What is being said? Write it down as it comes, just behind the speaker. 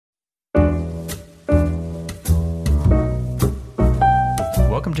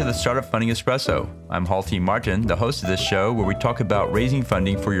Welcome to the Startup Funding Espresso. I'm Halti Martin, the host of this show where we talk about raising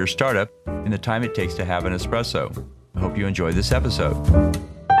funding for your startup and the time it takes to have an espresso. I hope you enjoy this episode.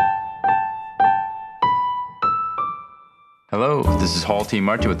 Hello, this is Halti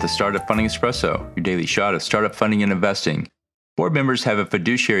Martin with the Startup Funding Espresso, your daily shot of startup funding and investing. Board members have a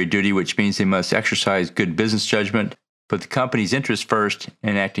fiduciary duty, which means they must exercise good business judgment, put the company's interests first,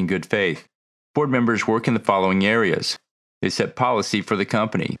 and act in good faith. Board members work in the following areas. They set policy for the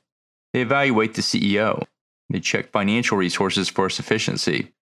company. They evaluate the CEO. They check financial resources for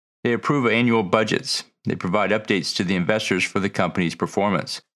sufficiency. They approve annual budgets. They provide updates to the investors for the company's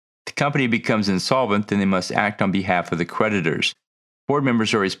performance. If the company becomes insolvent, then they must act on behalf of the creditors. Board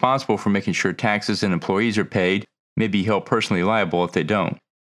members are responsible for making sure taxes and employees are paid, may be held personally liable if they don't.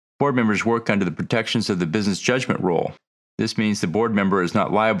 Board members work under the protections of the business judgment rule. This means the board member is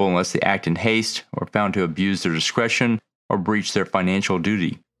not liable unless they act in haste or found to abuse their discretion or breach their financial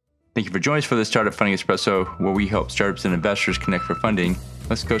duty. Thank you for joining us for the Startup Funding Espresso, where we help startups and investors connect for funding.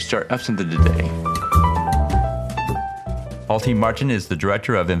 Let's go start up something today. Halti Martin is the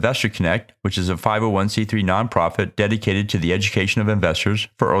director of Investor Connect, which is a 501c3 nonprofit dedicated to the education of investors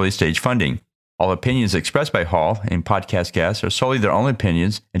for early stage funding. All opinions expressed by Hall and podcast guests are solely their own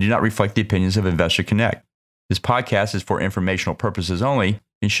opinions and do not reflect the opinions of Investor Connect. This podcast is for informational purposes only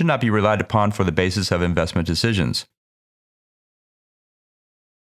and should not be relied upon for the basis of investment decisions.